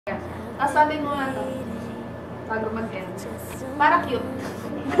Sabi mo nga ito. Bago mag-end. Para cute.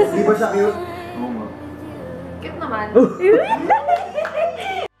 Di ba siya cute? Oo nga. Cute naman.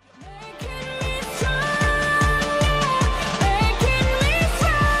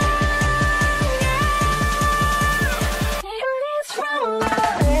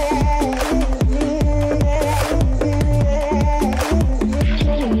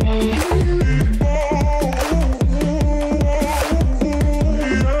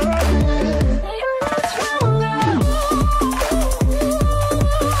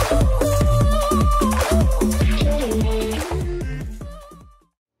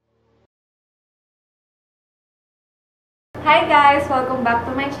 Hi guys! Welcome back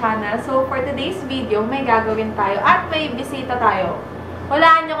to my channel. So for today's video, may gagawin tayo at may bisita tayo.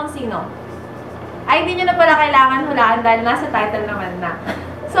 Hulaan nyo kung sino. Ay, hindi nyo na pala kailangan hulaan dahil nasa title naman na.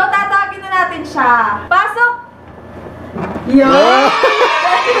 So tatawagin na natin siya. Pasok! Yeah!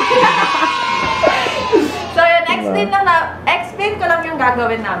 So yun, explain ko lang yung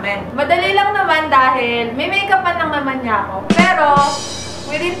gagawin namin. Madali lang naman dahil may make-upan lang naman niya ako. Pero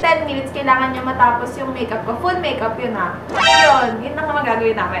within 10 minutes, kailangan niya matapos yung makeup ko. Full makeup yun ha. Yun lang naman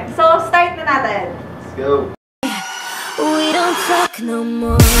gagawin namin. So, start na natin. Let's go. We don't talk no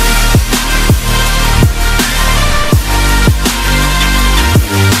more.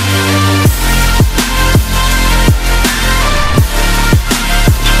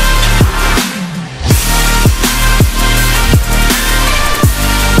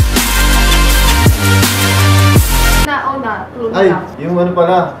 Ay, yung ano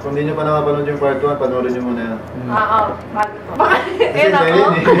pala, kung hindi nyo pa nakapanood yung part 1, panoorin nyo muna yan. Oo, bago ko. Ayun ako.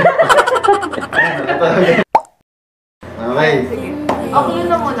 Ayun, ano talaga. Okay. Sige. Okay, yun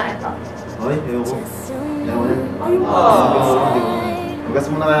na muna ito. Ay, ayoko. Ayoko yan. Ay, wow. Magas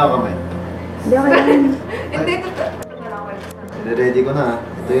muna kaya kamay. Hindi ako yan. Hindi, ito. Ready ko na.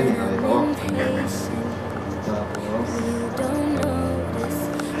 Ito yun, nakita ko. Tapos.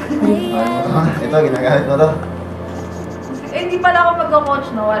 Ito, ginagamit mo to. Eh, hindi pala ako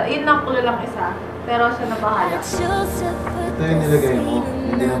mag-coach, no? Yun lang kulo lang isa. Pero siya na bahala. Ito yung nilagay mo.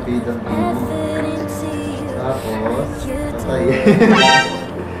 Hindi ng pitan mo. Tapos, patay.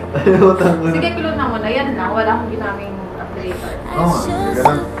 Ayutang mo na. Sige, kulo na muna. Yan lang. Wala akong ginaming applicator. Oo nga, hindi ka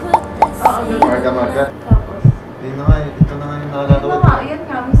lang. Oo, gulo. Marga-marga. Tapos. Ito na nga yung nakakatawa. Ito nga, yan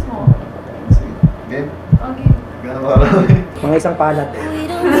nga mismo. Sige, game. Okay. Gano'n ba karami? Mga isang palat.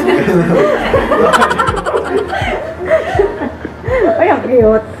 Ay, ang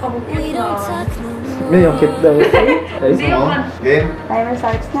cute. Ang cute na. May ang cute daw. Hindi mo? naman. Game? Timer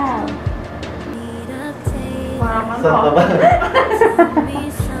starts now. Parang Saan ka ano. ba?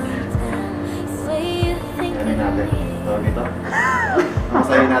 Ano natin? Tawag dito?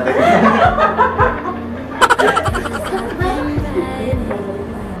 Masayin natin.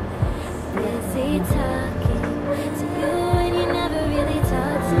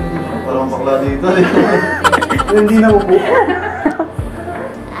 Parang bakla dito. Hindi na upo.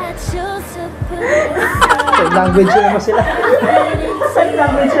 Sign language naman sila. Sign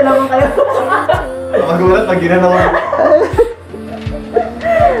language naman kayo. Magulat pag ginanawa.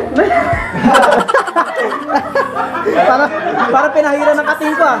 Para pinahiran ng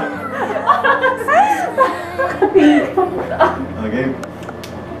kating ko ah. Okay.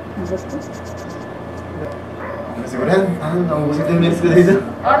 Siguro yan. Naubos ito yung minutes ko dito.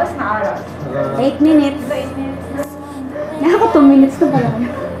 Oras na oras. 8 minutes. Ito 8 minutes na. Nakaka 2 minutes na pala.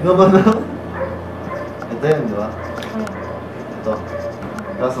 Ano ba na? Ito yun, di ba? Ito.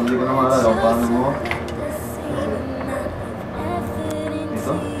 Tapos hindi ko na maalala kung paano mo.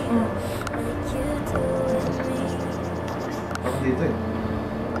 Ito? Ako dito eh.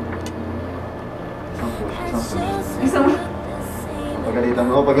 Isang push. Isang... Pagalitan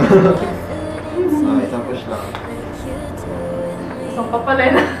mo ako pag... isang push lang. Isang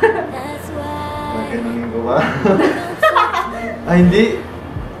papalay na. Nagkanungin ko ba? Ah, hindi!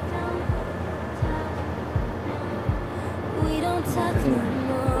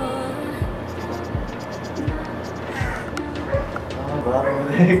 Bakit mo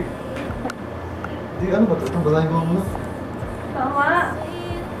rin? Hindi, ano ba ito? Itong basahin ko muna. Tama.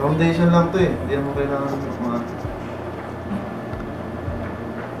 Foundation lang to eh. Hindi mo kailangan mga...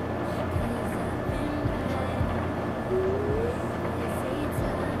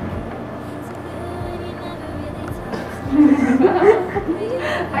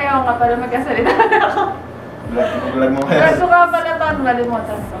 Ayaw ka pala magkasalita ako. Vlog mo kaya. Gusto ka pala ito,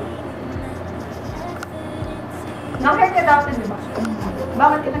 nalimutan ko. Nang-hair ka dati, di ba?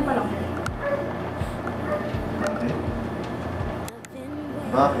 Bakit ka nagpalang hair?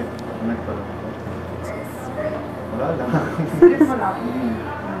 Bakit? Nagpalang. Wala lang. Strip mo lang.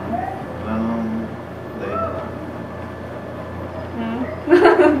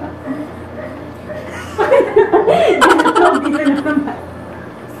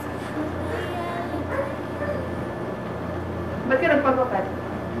 Ba't ka nagpagupit?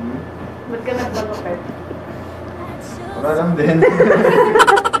 Ba't ka nagpagupit? Wala lang din.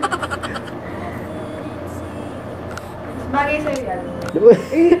 Bagay sa'yo yan.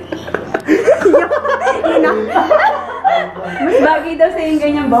 Mas bagay daw sa yung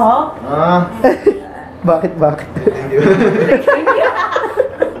ganyang buhok. Ah, Bakit? thank you.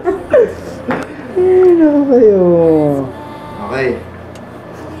 Ano kayo? Okay.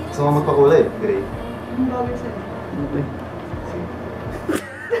 Gusto mo magpakulay? Gray. Ang bagay sa'yo.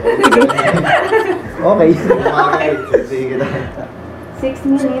 Okay. Okay. Sige kita.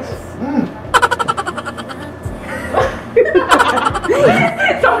 6 minutes.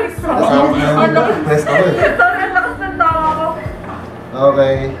 Sorry. Kasama ko na yung test ako eh. Sorry, ang lakas ng tawa ko.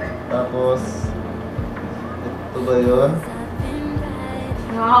 Okay. Tapos, ito ba yun?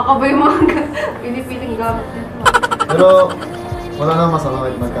 Nakakabay mga pinipiling gamit nito. Pero, wala nang masama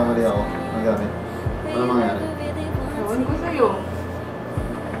kahit nagkamali ako ng gamit. Wala mangyari. Ewan ko sa'yo.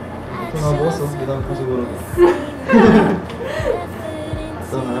 Ito nga boss, oh. Ginamit ko siguro.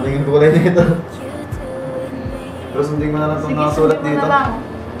 Ito, nakalingin ko kulay nito. Pero sundin mo na lang itong nakasulat sundin mo dito. na lang.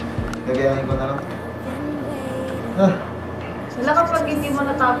 Gagayahin ko na lang. Ah, Wala kapag hindi mo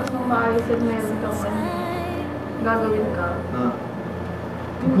natapos ng maayos at meron kang gagawin ka. na.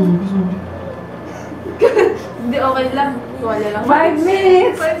 Sorry. Hindi, okay lang. Tuwalya lang. 5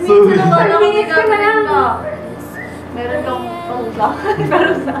 minutes! 5 minutes Sorry. na wala 5 minutes ka na lang. Meron kang parusa.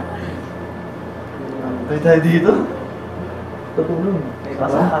 Parusa. Tayo dito. Tutulong.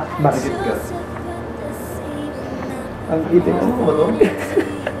 Bakit? Bakit ka? Ang itim. Ano ba to?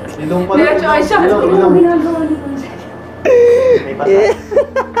 Ilong pala. Diretso ay siya. Ilong. Ginagawa ni ko.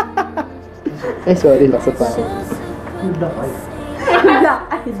 Sorry, laksa pa ako. Black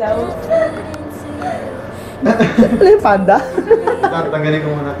eye daw. Ano yung panda? Tanggalin ko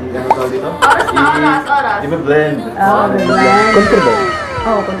muna. Ano tawag dito? Oras. I-blend. Blend. Control ba?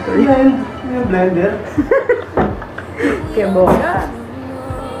 Oo, control. Yung blender. Kaya boga.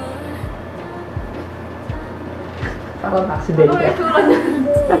 Parang accident Ano ka. yung itsura niya?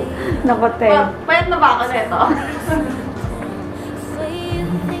 Nakote. Payat na ba ako nito?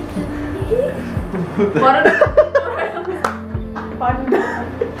 Parang Panda.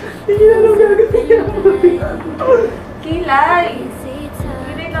 kilay.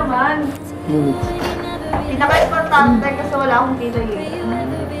 Kilay naman. Minutes. Pinaka-importante kasi wala akong kilay eh.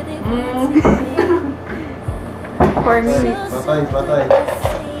 4 minutes. Patay.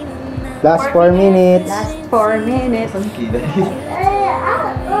 Last 4 minutes. Last 4 minutes. Kilay.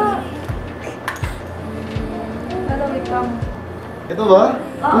 Ano, wait lang. Ito ba?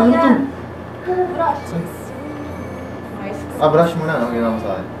 Oo, yan. Brush. Nice. Brush muna. Ano ginawa mo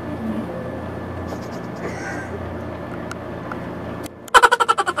sa akin?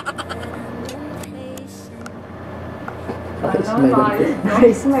 Smile lang.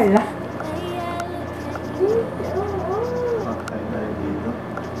 Ay, smile ah. Patay tayo dito.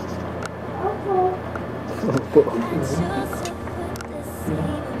 Opo.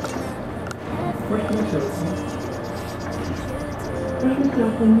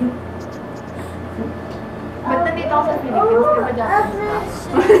 Ba't nandito ako sa Philippines? Di ba Japanese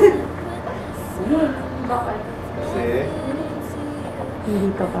ka? Bakit? Kasi, Hindi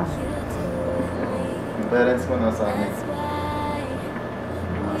ka pa. yung parents ko nasa amin.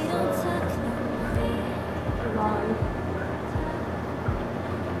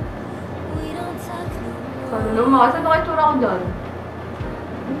 Ano mo? Saan ako itsura ko dyan?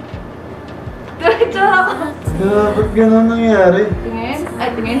 Itsura ko. Ba't ganun nangyari? Tingin? Ay,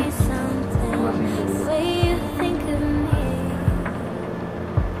 tingin.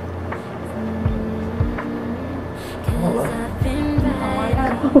 Ano ba?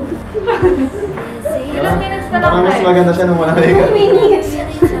 Ilang minutes na lang Parang mas tayo? maganda siya nung wala ka. 2 minutes.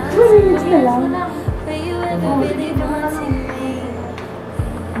 2 minutes na lang.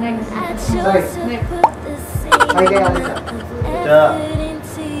 Next. Sorry. Next. Ay, kaya ako siya. Siya.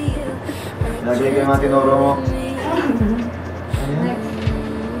 Lagi kayo mga tinuro mo. Ano yan? Next.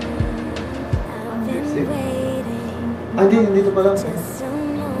 Lipstick. Ah, hindi. Nandito pa lang.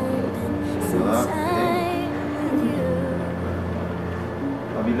 Diba? Okay.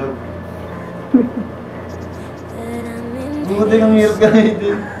 Pabilog. Buti kang hirap ka na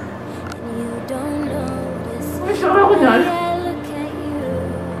din. May sure ako dyan.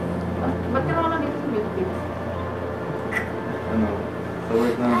 Ba't ka naman nandito sa Philippines? Ano? Sa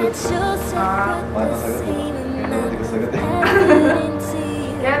work ng vet ko. Bakit ang sagot diba? Kaya naman di ko sagot eh.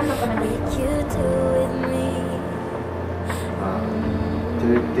 Kaya sa panagito.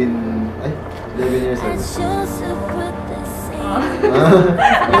 13... Ay, 11 years ago.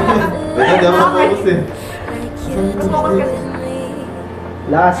 Basta di ako focus eh. Focus kasi.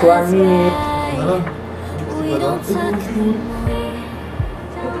 Last 1 minute. Ano?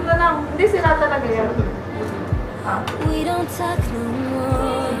 Ito na lang. Hindi sila talaga yan. We don't talk no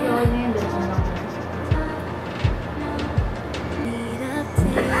more. Yun yun.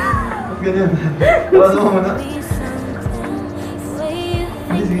 Ba't ganyan? Paano mo muna? Be something where you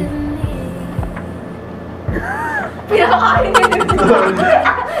Hindi, sige. Pinakakain yun.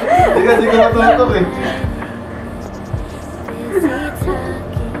 Di ka matutok eh. busy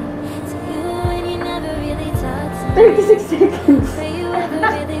talking to you when you never really talk to me. 36 seconds. Were you ever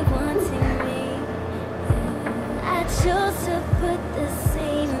really wanting me? I chose to put the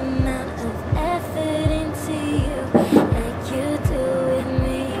same amount of effort into you like you do with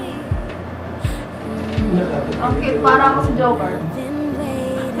me. Ang cute, para ako si Joker.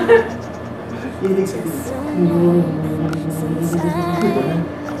 Been waiting so long since I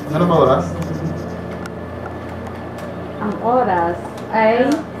Ano ba oras? Ang oras ay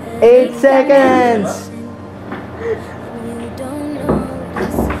 8 seconds! you don't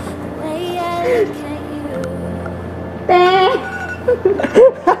notice the way I look at you. 10.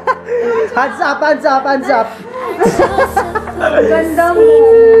 Hands up, hands up, hands up! Ganda mo.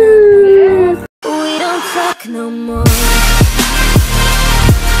 We don't talk no more.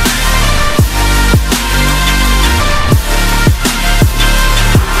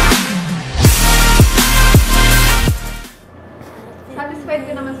 Satisfied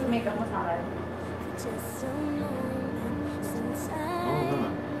ka naman sa makeup mo sa akin. Just so long since Oo I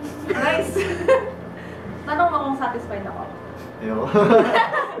naman. Nice! Tanong mo kung satisfied ako. Ayoko.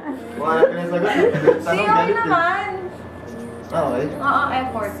 Mukha na pinasagot eh. Hindi, Tanong okay galit eh. naman. Ah, okay. Oo,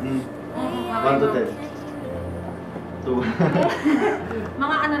 effort. Hmm. Okay 1 to naman. 10. 2.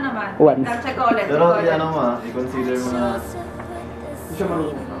 Mga ano naman. One. Check ko ulit. Pero check ko ulit. ano mo i-consider mo na siya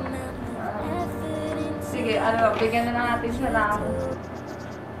marunong. Sige, bigyan na lang natin siya ng...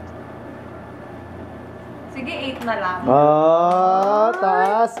 Sige, 8 na lang. Oh,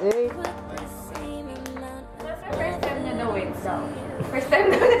 taas 8. First time niya na wait daw. First time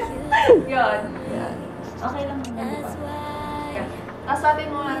na yun. Okay lang naman, di ba? Okay. Tapos atin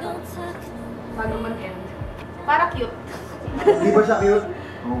mo na ito. Bago mag-end. Para cute. Di ba siya cute?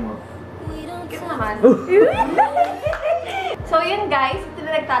 Oo nga. Cute naman. So yun guys, ito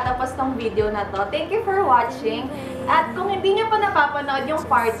na nagtatapos tong video na to. Thank you for watching. At kung hindi nyo pa napapanood yung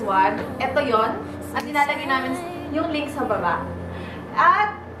part 1, ito yon. At ilalagay namin yung link sa baba.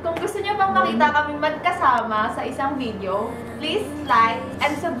 At kung gusto nyo pang makita kami magkasama sa isang video, please like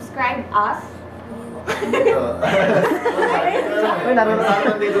and subscribe us. Uy,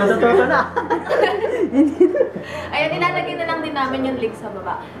 natututo na. Ayan, ilalagay na lang din namin yung link sa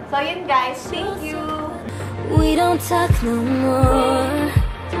baba. So yun guys, thank you! We don't talk no more.